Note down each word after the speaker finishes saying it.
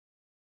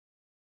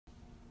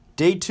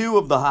Day 2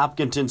 of the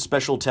Hopkinton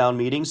Special Town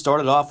Meeting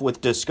started off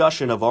with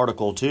discussion of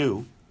Article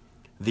 2.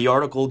 The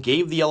article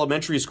gave the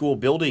Elementary School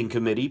Building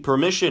Committee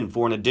permission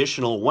for an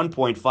additional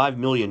 $1.5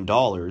 million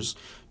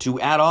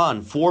to add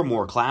on 4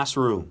 more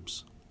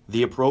classrooms.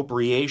 The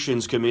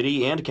Appropriations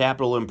Committee and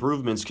Capital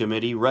Improvements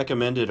Committee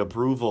recommended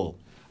approval.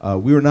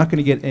 We were not going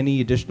to get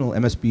any additional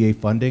MSBA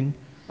funding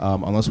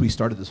unless we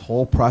started this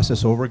whole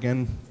process over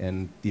again,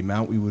 and the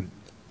amount we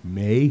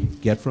may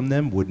get from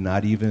them would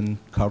not even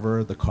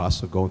cover the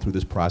costs of going through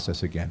this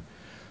process again.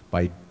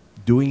 By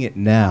doing it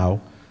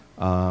now,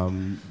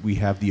 we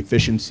have the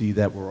efficiency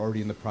that we're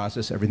already in the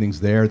process.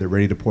 Everything's there. They're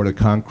ready to pour the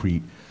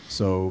concrete.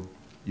 So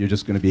you're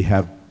just going to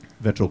have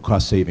eventual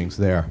cost savings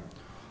there.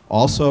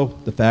 Also,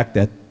 the fact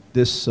that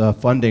this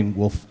funding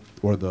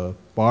or the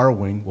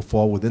borrowing will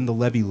fall within the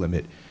levy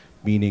limit,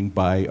 meaning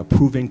by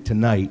approving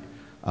tonight,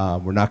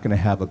 we're not going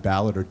to have a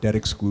ballot or debt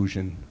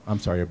exclusion,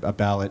 a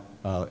ballot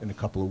in a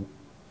couple of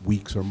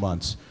weeks or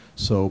months.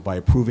 So by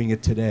approving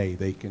it today,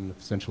 they can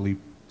essentially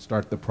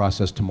start the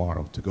process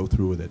tomorrow to go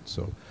through with it.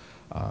 So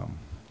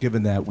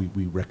given that,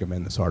 we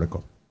recommend this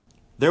article.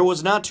 There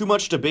was not too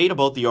much debate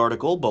about the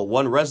article, but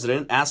one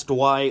resident asked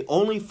why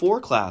only 4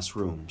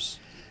 classrooms.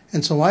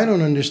 And so I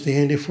don't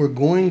understand, if we're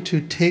going to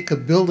take a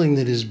building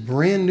that is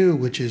brand new,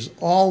 which is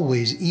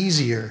always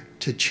easier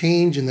to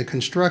change in the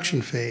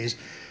construction phase,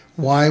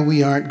 why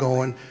we aren't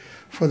going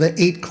for the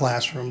 8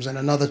 classrooms and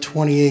another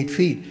 28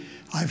 feet.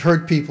 I've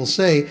heard people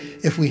say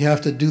if we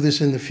have to do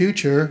this in the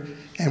future,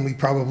 and we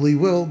probably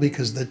will,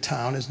 because the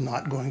town is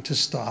not going to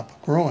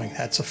stop growing.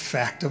 That's a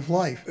fact of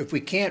life. If we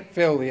can't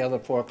fill the other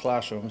 4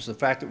 classrooms, the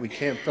fact that we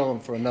can't fill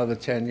them for another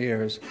 10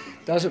 years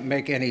doesn't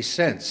make any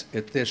sense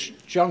at this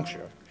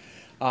juncture.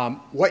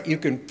 What you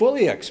can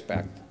fully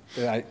expect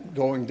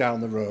going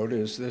down the road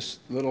is this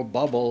little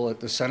bubble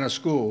at the center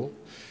school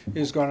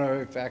is going to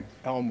affect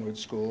Elmwood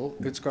School,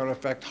 it's going to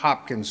affect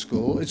Hopkins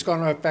School, it's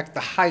going to affect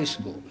the high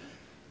school.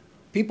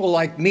 People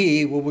like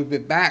me will be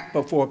back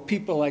before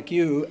people like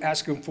you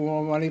asking for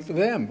more money for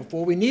them,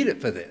 before we need it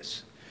for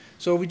this.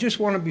 So we just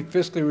want to be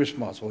fiscally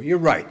responsible. You're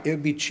right, it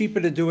would be cheaper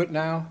to do it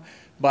now,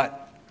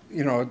 but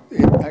you know,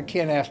 I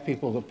can't ask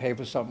people to pay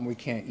for something we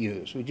can't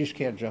use. We just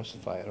can't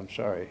justify it, I'm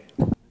sorry.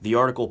 The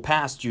article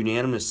passed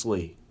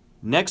unanimously.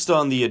 Next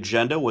on the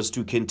agenda was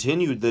to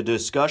continue the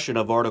discussion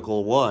of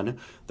Article 1,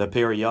 the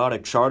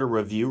Periodic Charter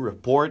Review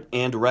Report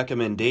and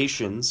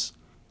Recommendations.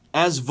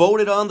 As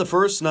voted on the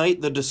first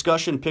night, the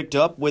discussion picked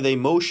up with a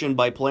motion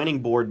by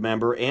Planning Board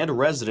member and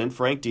resident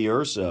Frank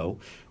D'Urso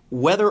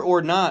whether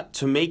or not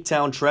to make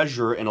town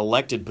treasurer an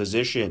elected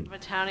position.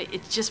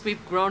 It's just,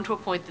 we've grown to a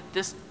point that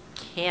this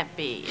can't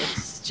be.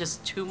 It's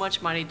just too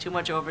much money, too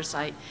much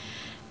oversight.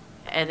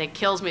 And it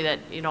kills me that,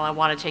 you know, I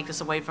want to take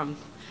this away from,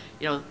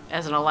 you know,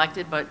 as an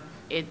elected, but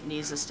it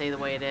needs to stay the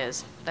way it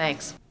is.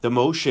 Thanks. The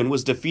motion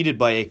was defeated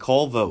by a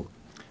call vote.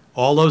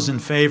 All those in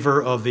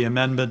favor of the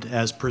amendment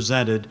as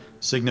presented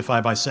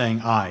signify by saying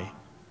aye.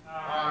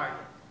 Aye.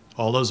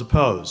 All those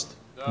opposed?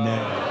 No.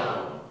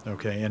 Nay.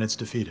 Okay, and it's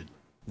defeated.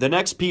 The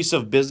next piece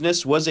of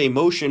business was a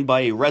motion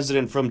by a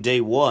resident from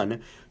Day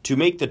 1 to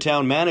make the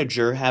town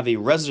manager have a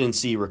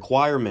residency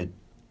requirement.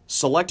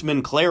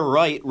 Selectman Claire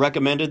Wright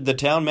recommended the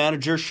town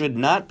manager should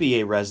not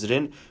be a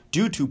resident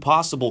due to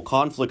possible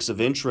conflicts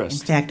of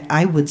interest. In fact,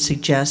 I would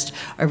suggest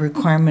a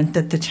requirement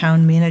that the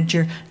town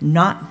manager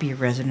not be a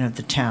resident of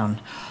the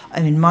town.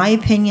 In my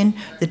opinion,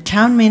 the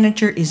town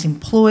manager is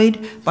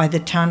employed by the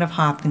town of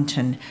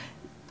Hopkinton.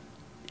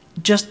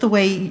 Just the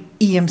way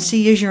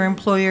EMC is your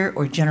employer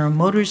or General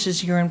Motors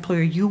is your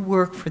employer, you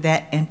work for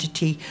that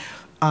entity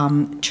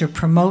to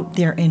promote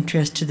their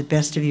interest to the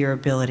best of your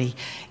ability.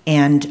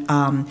 And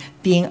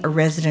being a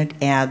resident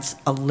adds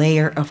a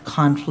layer of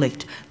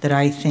conflict that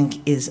I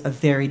think is a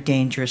very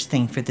dangerous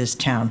thing for this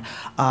town.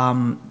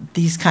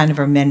 These kind of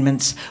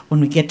amendments, when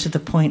we get to the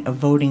point of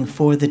voting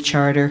for the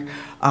charter,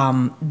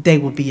 they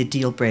will be a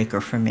deal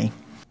breaker for me.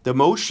 The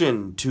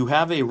motion to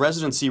have a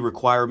residency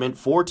requirement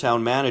for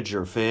town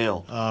manager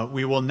failed.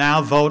 We will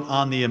now vote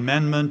on the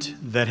amendment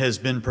that has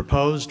been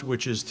proposed,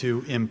 which is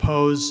to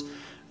impose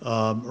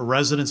a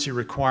residency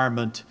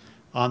requirement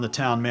on the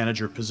town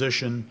manager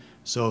position.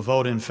 So a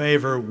vote in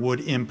favor would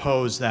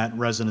impose that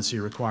residency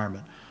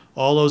requirement.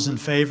 All those in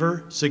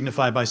favor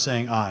signify by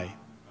saying aye.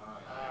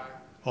 Aye.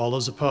 All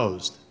those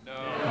opposed? No.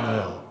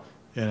 No.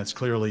 And it's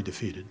clearly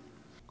defeated.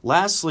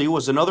 Lastly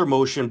was another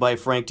motion by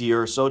Frank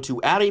D'Urso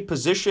to add a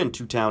position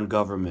to town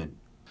government.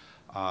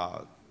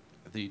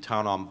 The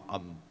town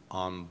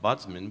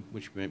ombudsman,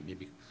 which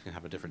maybe can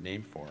have a different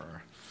name for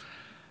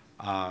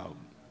her,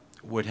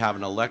 would have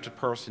an elected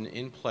person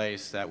in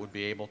place that would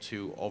be able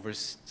to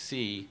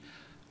oversee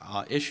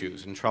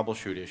issues and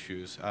troubleshoot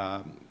issues.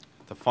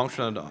 The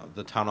function of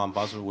the town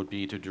ombudsman would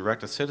be to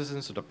direct the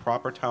citizens to the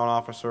proper town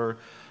officer,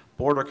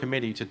 board, or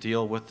committee to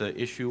deal with the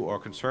issue or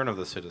concern of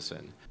the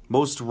citizen.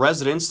 Most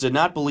residents did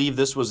not believe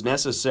this was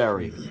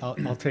necessary.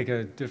 I'll take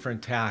a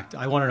different tact.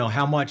 I want to know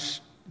how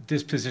much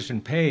this position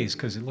pays,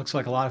 because it looks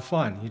like a lot of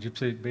fun. You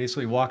just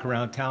basically walk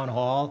around town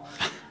hall,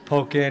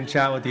 poke in,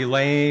 chat with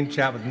Elaine,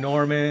 chat with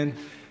Norman,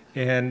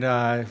 and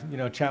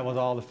chat with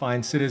all the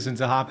fine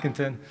citizens of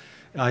Hopkinton.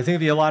 I think it'd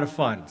be a lot of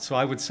fun, so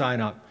I would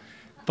sign up.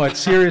 But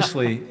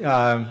seriously,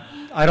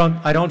 I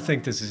don't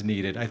think this is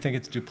needed. I think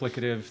it's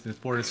duplicative. The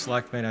Board of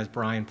Selectmen, as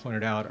Brian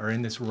pointed out, are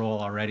in this role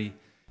already.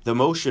 The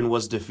motion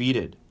was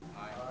defeated.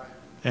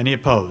 Any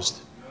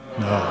opposed?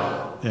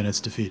 No. Then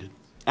it's defeated.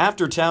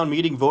 After town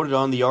meeting voted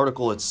on the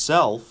article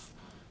itself,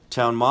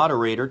 town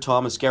moderator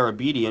Thomas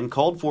Garabedian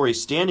called for a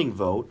standing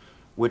vote,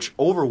 which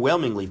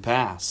overwhelmingly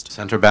passed.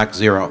 Center back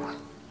 0.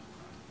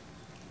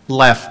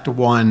 Left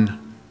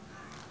 1.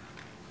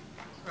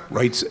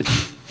 Right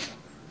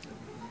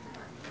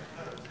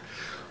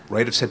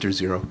of center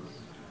 0.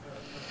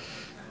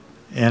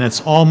 And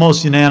it's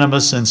almost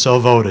unanimous and so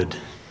voted.